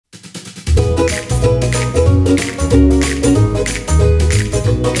Hi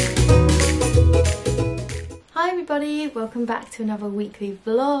everybody, welcome back to another weekly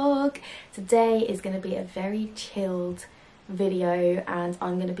vlog. Today is going to be a very chilled video and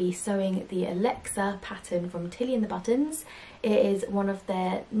I'm going to be sewing the Alexa pattern from Tilly and the Buttons. It is one of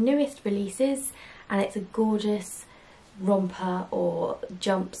their newest releases and it's a gorgeous romper or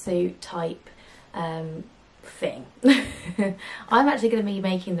jumpsuit type thing. I'm actually going to be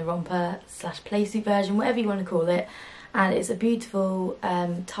making the romper slash playsuit version, whatever you want to call it, and it's a beautiful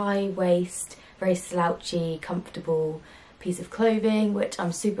tie waist, very slouchy, comfortable piece of clothing, which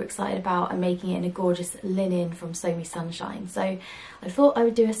I'm super excited about. I'm making it in a gorgeous linen from Sew Me Sunshine. So I thought I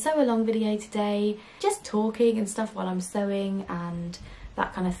would do a sew along video today, just talking and stuff while I'm sewing and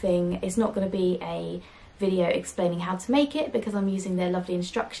that kind of thing. It's not going to be a video explaining how to make it because I'm using their lovely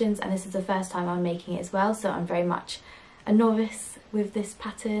instructions and this is the first time I'm making it as well, so I'm very much a novice with this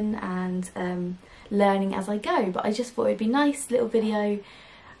pattern and learning as I go, but I just thought it'd be a nice little video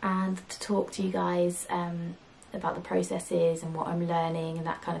and to talk to you guys about the processes and what I'm learning and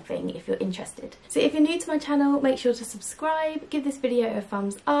that kind of thing if you're interested. So if you're new to my channel, make sure to subscribe, give this video a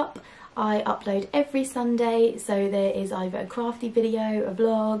thumbs up. I upload every Sunday, so there is either a crafty video, a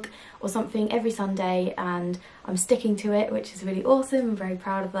vlog or something every Sunday and I'm sticking to it, which is really awesome. I'm very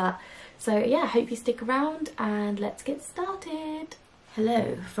proud of that. So yeah, I hope you stick around and let's get started.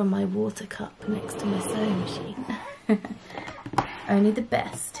 Hello from my water cup next to my sewing machine. Only the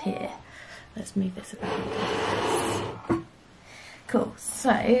best here. Let's move this about. Cool,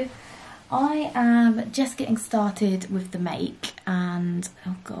 so I am just getting started with the make and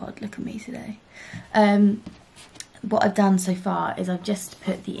oh god, look at me today. What I've done so far is I've just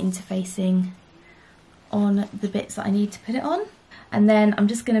put the interfacing on the bits that I need to put it on, and then I'm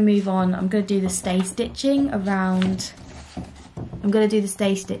just going to move on. I'm going to do the stay stitching around, I'm going to do the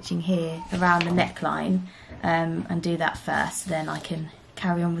stay stitching here around the neckline and do that first, then I can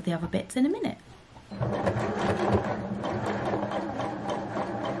carry on with the other bits in a minute.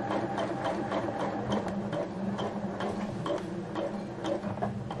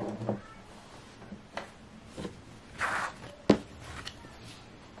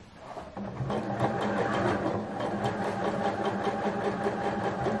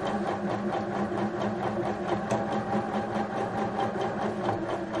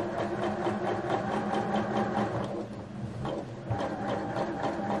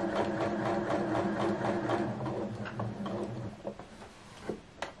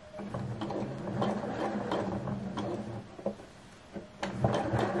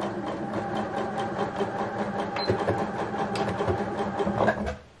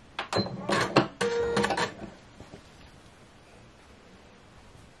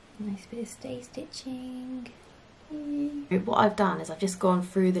 Nice bit of stay stitching. What I've done is I've just gone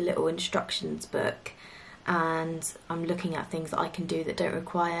through the little instructions book and I'm looking at things that I can do that don't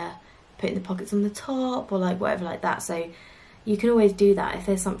require putting the pockets on the top or like whatever like that. So you can always do that if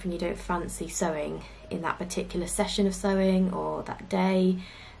there's something you don't fancy sewing in that particular session of sewing or that day,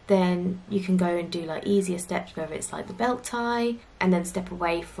 then you can go and do like easier steps, whether it's like the belt tie and then step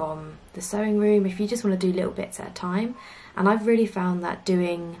away from the sewing room if you just want to do little bits at a time. And I've really found that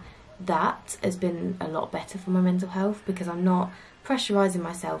doing that has been a lot better for my mental health because I'm not pressurising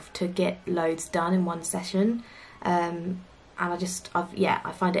myself to get loads done in one session, and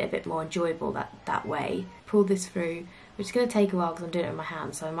I find it a bit more enjoyable that way. Pull this through, which is going to take a while because I'm doing it with my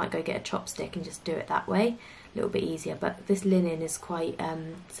hands, so I might go get a chopstick and just do it that way, a little bit easier. But this linen is quite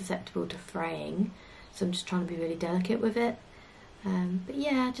susceptible to fraying, so I'm just trying to be really delicate with it. But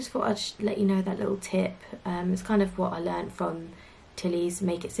yeah, I just thought I'd let you know that little tip. It's kind of what I learned from Tilly's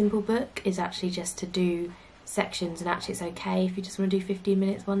Make It Simple book, is actually just to do sections, and actually it's okay if you just want to do 15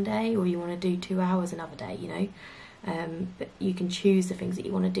 minutes one day or you want to do 2 hours another day, you know. But you can choose the things that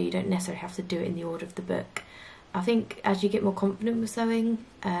you want to do. You don't necessarily have to do it in the order of the book. I think as you get more confident with sewing,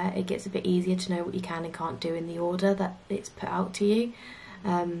 it gets a bit easier to know what you can and can't do in the order that it's put out to you.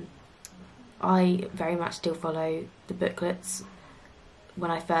 I very much still follow the booklets.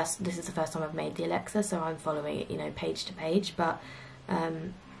 This is the first time I've made the Alexa, so I'm following it, you know, page to page, but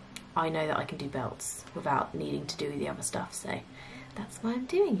I know that I can do belts without needing to do the other stuff, so that's why I'm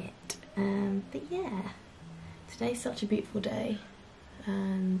doing it. But yeah, today's such a beautiful day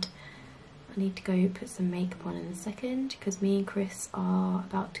and I need to go put some makeup on in a second because me and Chris are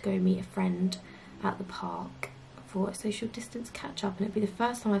about to go meet a friend at the park for a social distance catch up, and it'll be the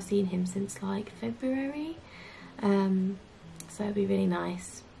first time I've seen him since like February. So it'll be really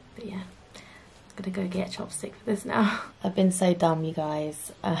nice. But yeah, I'm gonna go get a chopstick for this now. I've been so dumb, you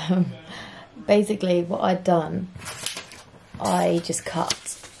guys. Basically what I'd done, I just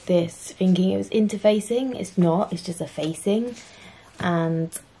cut this thinking it was interfacing. It's not, it's just a facing.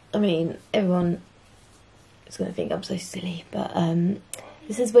 And I mean, everyone is going to think I'm so silly, but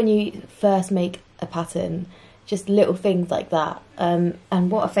this is when you first make a pattern, just little things like that. And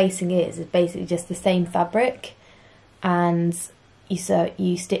what a facing is basically just the same fabric, and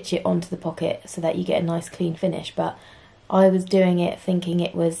you stitch it onto the pocket so that you get a nice clean finish. But I was doing it thinking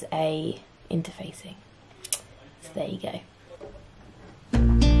it was a interfacing. So there you go.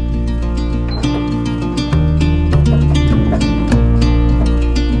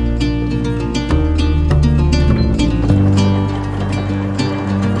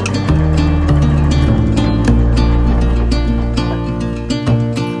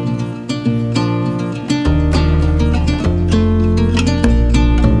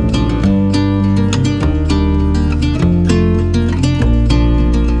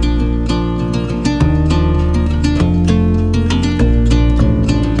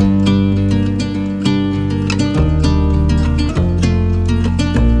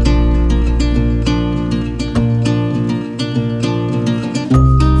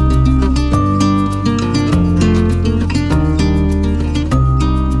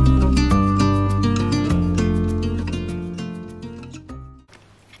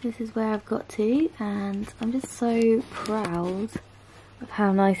 This is where I've got to, and I'm just so proud of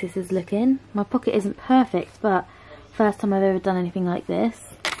how nice this is looking. My pocket isn't perfect, but first time I've ever done anything like this.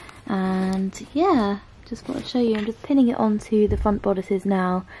 And yeah, just want to show you. I'm just pinning it onto the front bodices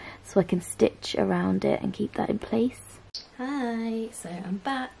now so I can stitch around it and keep that in place. Hi, so I'm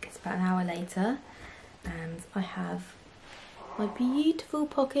back. It's about an hour later and I have my beautiful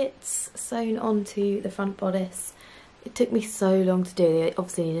pockets sewn onto the front bodice. It took me so long to do. They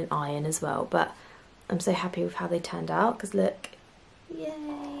obviously need an iron as well, but I'm so happy with how they turned out because look,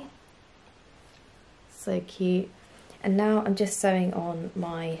 yay, so cute. And now I'm just sewing on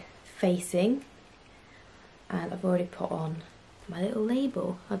my facing, and I've already put on my little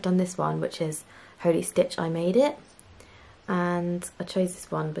label. I've done this one, which is Holy Stitch I Made It, and I chose this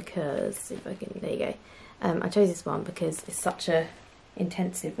one because, if I can, there you go. I chose this one because it's such a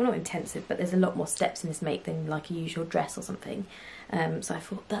intensive, well not intensive, but there's a lot more steps in this make than like a usual dress or something, so I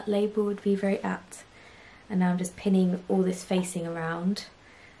thought that label would be very apt. And now I'm just pinning all this facing around,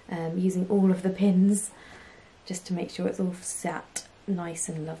 using all of the pins just to make sure it's all sat nice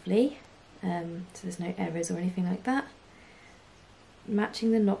and lovely, so there's no errors or anything like that.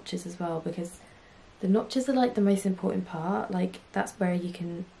 Matching the notches as well, because the notches are like the most important part, like that's where you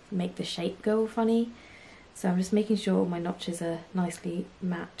can make the shape go all funny. So I'm just making sure all my notches are nicely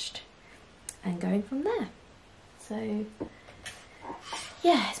matched and going from there. So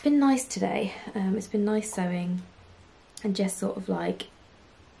yeah, it's been nice today. It's been nice sewing and just sort of like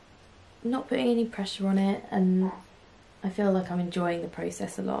not putting any pressure on it, and I feel like I'm enjoying the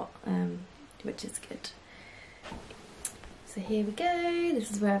process a lot, which is good. So here we go, this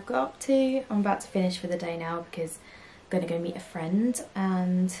is where I've got up to. I'm about to finish for the day now because I'm going to go meet a friend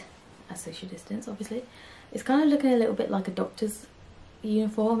and a social distance obviously. It's kind of looking a little bit like a doctor's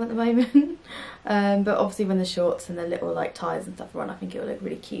uniform at the moment, but obviously when the shorts and the little like ties and stuff are on, I think it will look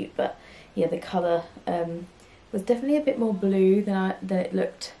really cute. But yeah, the colour was definitely a bit more blue than it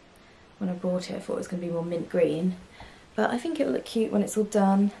looked when I bought it. I thought it was going to be more mint green, but I think it will look cute when it's all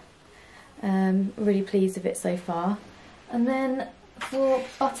done. Really pleased with it so far. And then for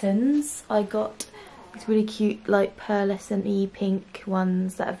buttons, I got these really cute like pearlescent-y pink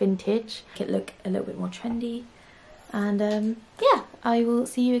ones that are vintage. Make it look a little bit more trendy. And yeah, I will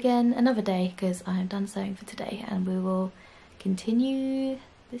see you again another day because I am done sewing for today, and we will continue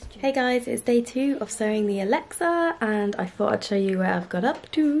this journey. Hey guys, it's day 2 of sewing the Alexa, and I thought I'd show you where I've got up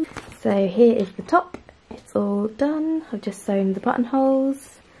to. So here is the top. It's all done. I've just sewn the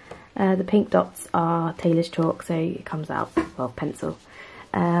buttonholes. The pink dots are tailor's chalk, so it comes out, well, pencil.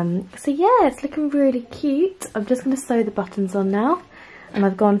 So yeah, it's looking really cute. I'm just going to sew the buttons on now, and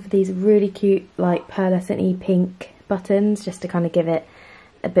I've gone for these really cute like pearlescent-y pink buttons just to kind of give it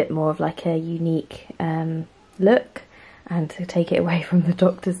a bit more of like a unique look, and to take it away from the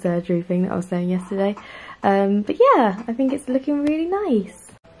doctor's surgery thing that I was saying yesterday. But yeah, I think it's looking really nice.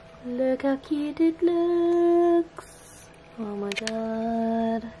 Look how cute it looks. Oh my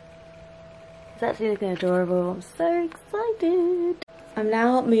god. It's actually looking adorable. I'm so excited. I'm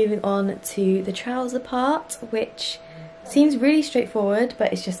now moving on to the trouser part, which seems really straightforward,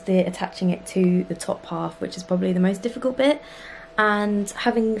 but it's just the attaching it to the top half, which is probably the most difficult bit. And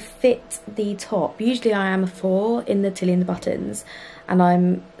having fit the top, usually I am a 4 in the tilly and the buttons, and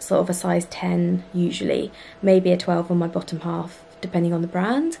I'm sort of a size 10 usually, maybe a 12 on my bottom half depending on the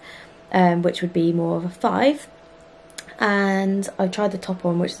brand, which would be more of a 5. and I tried the top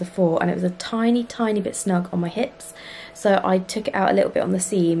on, which is a 4, and it was a tiny bit snug on my hips, so I took it out a little bit on the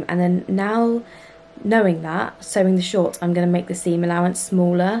seam, and then now knowing that, sewing the shorts, I'm going to make the seam allowance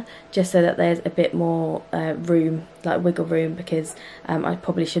smaller just so that there's a bit more room, like wiggle room, because I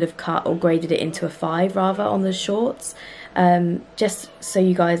probably should have cut or graded it into a 5 rather on the shorts, just so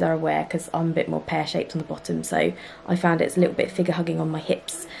you guys are aware, because I'm a bit more pear-shaped on the bottom, so I found it's a little bit figure hugging on my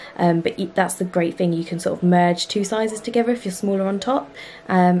hips, but that's the great thing, you can sort of merge 2 sizes together if you're smaller on top,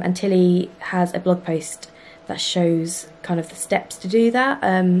 and Tilly has a blog post that shows kind of the steps to do that.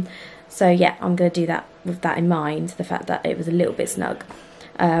 So yeah, I'm going to do that with that in mind, the fact that it was a little bit snug.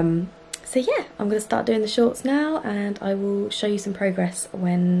 So yeah, I'm going to start doing the shorts now, and I will show you some progress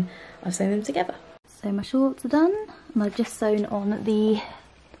when I've sewn them together. So my shorts are done, and I've just sewn on the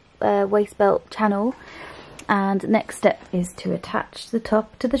waist belt channel, and next step is to attach the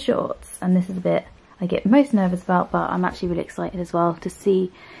top to the shorts, and this is the bit I get most nervous about, but I'm actually really excited as well to see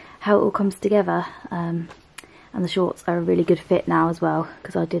how it all comes together. And the shorts are a really good fit now as well,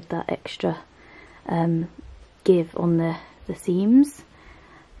 because I did that extra give on the seams.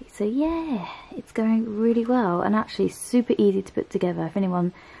 So yeah, it's going really well, and actually super easy to put together. If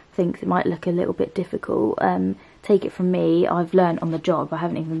anyone thinks it might look a little bit difficult, take it from me, I've learned on the job. I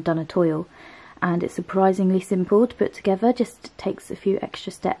haven't even done a toil, and it's surprisingly simple to put together. Just takes a few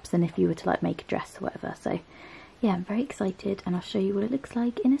extra steps than if you were to like make a dress or whatever. So yeah, I'm very excited, and I'll show you what it looks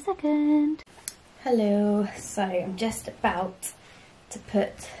like in a second. Hello, so I'm just about to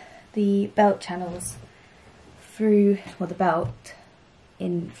put the belt channels through, well, the belt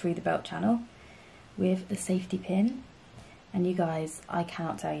in through the belt channel with the safety pin, and you guys, I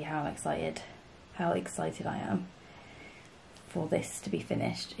cannot tell you how excited I am for this to be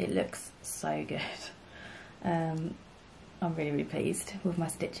finished. It looks so good. I'm really pleased with my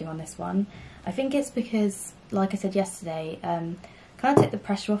stitching on this one. I think it's because, like I said yesterday, kind of took the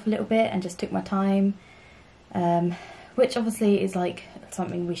pressure off a little bit and just took my time, which obviously is like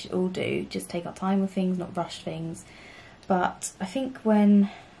something we should all do, just take our time with things, not rush things. But I think when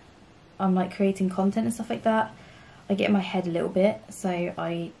I'm like creating content and stuff like that, I get in my head a little bit, so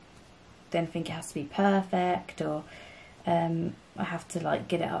I then think it has to be perfect, or I have to like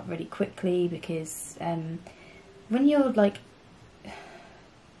get it up really quickly, because when you're like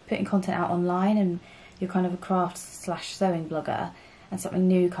putting content out online and you're kind of a craft/sewing blogger, and something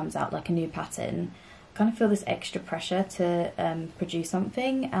new comes out, like a new pattern, I kind of feel this extra pressure to produce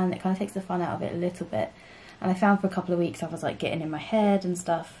something, and it kind of takes the fun out of it a little bit. And I found for a couple of weeks I was like getting in my head and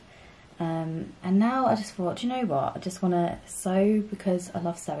stuff, and now I just thought, do you know what, I just want to sew because I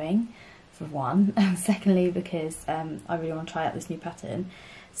love sewing, for one, and secondly because I really want to try out this new pattern.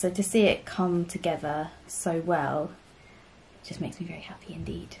 So to see it come together so well just makes me very happy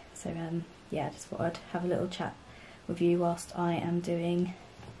indeed. So yeah, I just thought I'd have a little chat with you whilst I am doing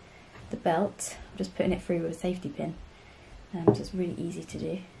the belt. I'm just putting it through with a safety pin, so it's really easy to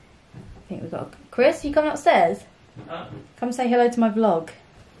do. I think we've got Chris, you coming upstairs? Come say hello to my vlog.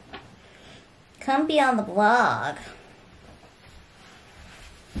 Come be on the vlog.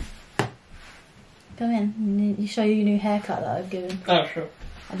 Come in. You show your new haircut that I've given. Oh, sure.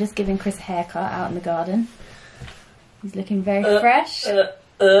 I've just given Chris a haircut out in the garden. He's looking very fresh.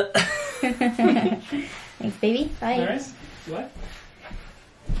 Thanks, baby. Bye. Nice. What?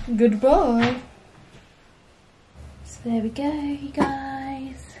 Good boy. So there we go, you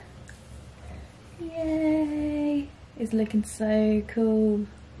guys. Yay! It's looking so cool.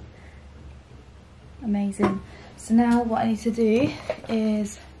 Amazing. So now what I need to do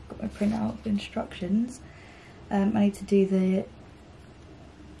is, got my printout of instructions. I need to do the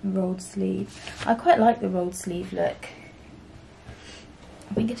rolled sleeve. I quite like the rolled sleeve look.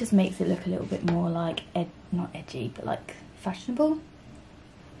 I think it just makes it look a little bit more like, not edgy, but like fashionable.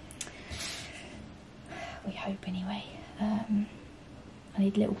 We hope anyway. I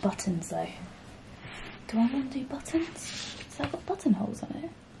need little buttons though. Do I want to do buttons? Has that got buttonholes on it?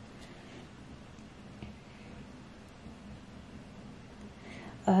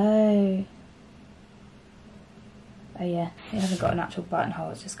 Oh. Oh yeah, it hasn't got an actual buttonhole,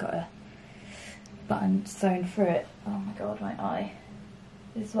 it's just got a button sewn through it. Oh my god, my eye.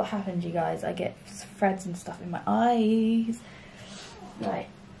 This is what happens, you guys. I get threads and stuff in my eyes. Right.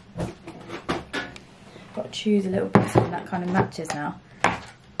 Got to choose a little button that kind of matches now.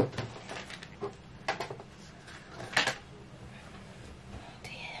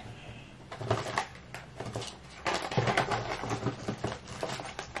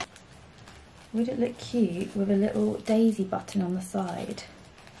 Would it look cute with a little daisy button on the side?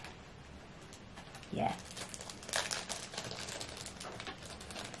 Yeah.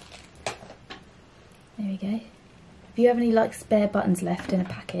 There we go. Have you have any like spare buttons left in a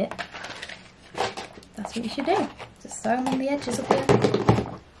packet, that's what you should do. Just sew them on the edges of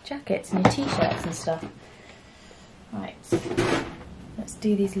your jackets and your t-shirts and stuff. Right, let's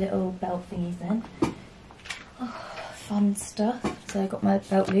do these little belt thingies then. Oh, fun stuff. So I've got my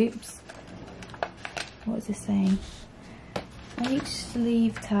belt loops. What is this saying? On each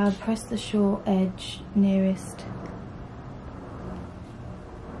sleeve tab, press the short edge nearest.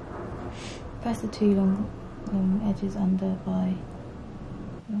 Press the two long edges under by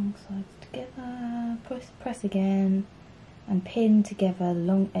long sides together. Press again and pin together the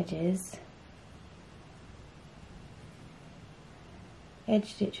long edges.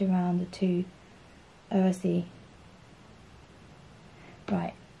 Edge stitch around the two. Oh, I see.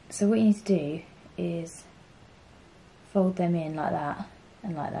 Right, so what you need to do is fold them in like that,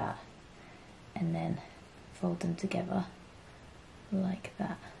 and then fold them together like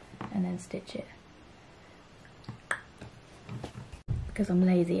that, and then stitch it. Because I'm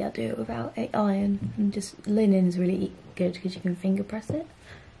lazy, I do it without an iron, and just linen is really good because you can finger press it.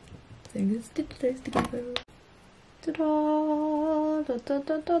 So I'm going to stitch those together. Ta-da! Da, da,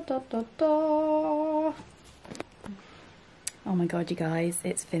 da, da, da, da, da. Oh my god, you guys,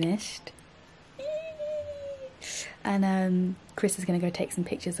 it's finished. And Chris is going to go take some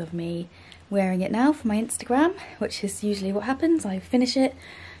pictures of me wearing it now for my Instagram, which is usually what happens. I finish it,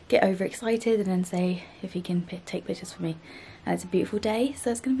 get overexcited, and then say if he can take pictures for me. And it's a beautiful day,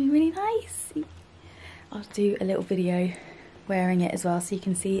 so it's going to be really nice. I'll do a little video wearing it as well so you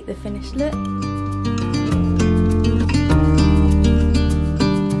can see the finished look.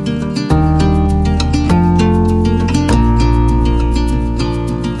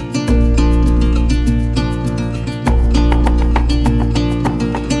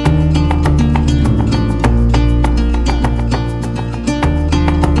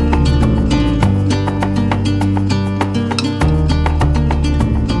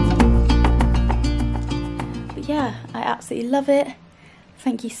 Yeah, I absolutely love it.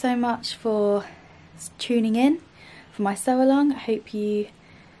 Thank you so much for tuning in for my sew along. I hope you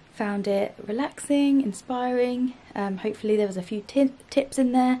found it relaxing, inspiring. Hopefully there was a few tips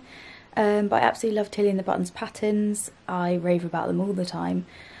in there, but I absolutely love tilling the buttons patterns. I rave about them all the time.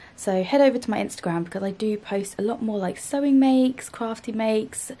 So head over to my Instagram because I do post a lot more like sewing makes, crafty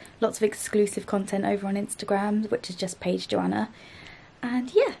makes, lots of exclusive content over on Instagram, which is just Paige Joanna.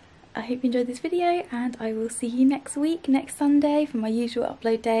 And yeah, I hope you enjoyed this video, and I will see you next week, next Sunday, for my usual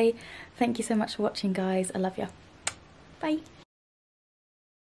upload day. Thank you so much for watching, guys. I love you. Bye.